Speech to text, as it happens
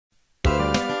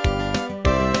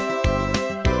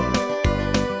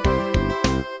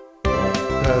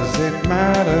it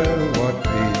matter what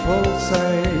people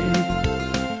say?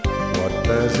 What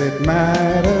does it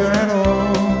matter at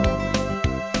all?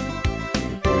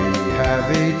 We have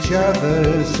each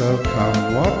other, so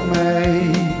come what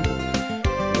may.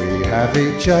 We have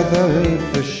each other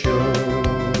for sure.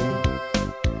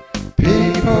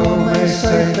 People may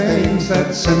say things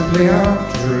that simply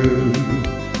aren't true.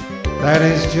 That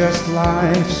is just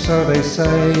life, so they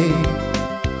say.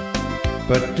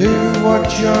 But do what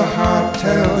your heart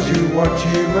tells you what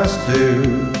you must do.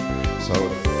 So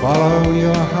follow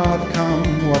your heart, come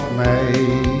what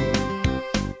may.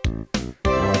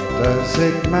 What does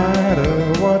it matter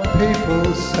what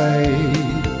people say?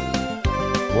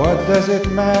 What does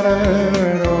it matter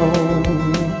at all?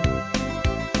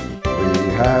 We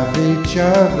have each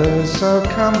other, so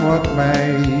come what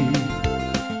may.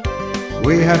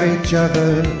 We have each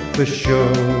other for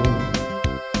sure.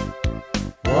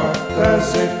 What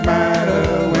does it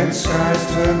matter when skies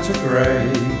turn to grey?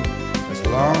 As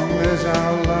long as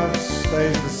our love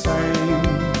stays the same.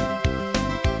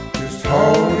 Just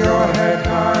hold your head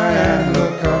high and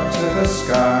look up to the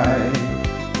sky,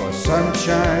 for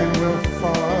sunshine will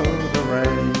follow the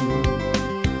rain.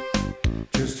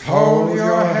 Just hold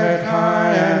your head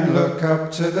high and look up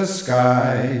to the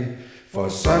sky, for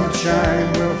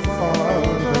sunshine will follow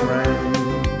the rain.